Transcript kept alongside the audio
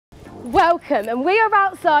Welcome, and we are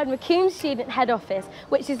outside McComb Student Head Office,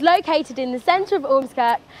 which is located in the centre of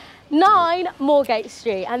Ormskirk, 9 Moorgate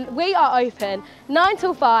Street, and we are open 9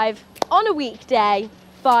 till 5 on a weekday,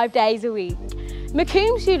 5 days a week.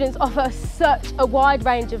 McComb students offer such a wide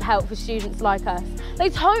range of help for students like us. They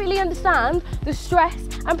totally understand the stress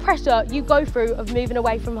and pressure you go through of moving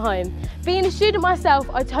away from home. Being a student myself,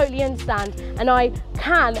 I totally understand, and I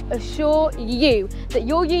can assure you that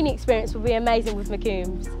your uni experience will be amazing with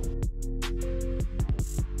McCombs.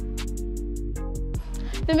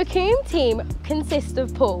 The McComb team consists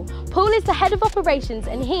of Paul. Paul is the head of operations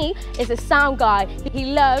and he is a sound guy. He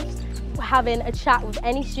loves having a chat with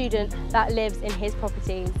any student that lives in his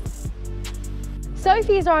properties.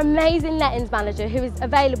 Sophie is our amazing lettings manager who is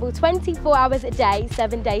available 24 hours a day,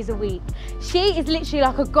 7 days a week. She is literally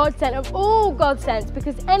like a godsend of all godsends,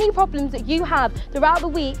 because any problems that you have throughout the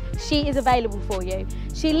week, she is available for you.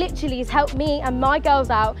 She literally has helped me and my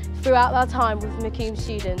girls out throughout our time with McComb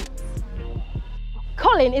students.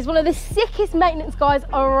 Colin is one of the sickest maintenance guys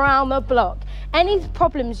around the block. Any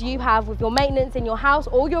problems you have with your maintenance in your house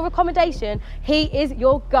or your accommodation, he is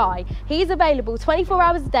your guy. He is available 24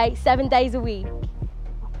 hours a day, 7 days a week.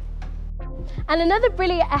 And another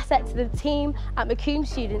brilliant asset to the team at McComb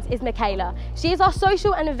Students is Michaela. She is our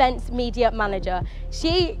social and events media manager.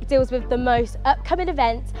 She deals with the most upcoming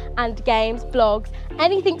events and games, blogs,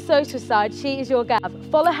 anything social side, she is your girl.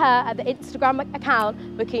 Follow her at the Instagram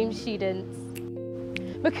account, McComb Students.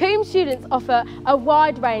 McComb students offer a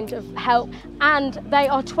wide range of help and they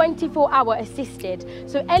are 24-hour assisted.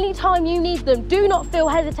 So anytime you need them, do not feel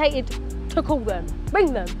hesitated to call them.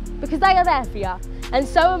 Ring them, because they are there for you. And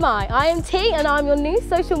so am I. I am T and I'm your new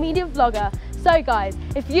social media vlogger. So guys,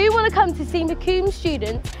 if you want to come to see McComb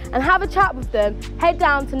students and have a chat with them, head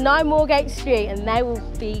down to 9 Moorgate Street and they will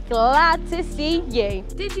be glad to see you.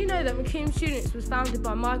 Did you know that McComb Students was founded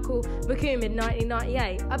by Michael McComb in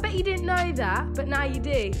 1998? I bet you didn't know that, but now you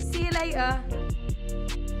do. See you later.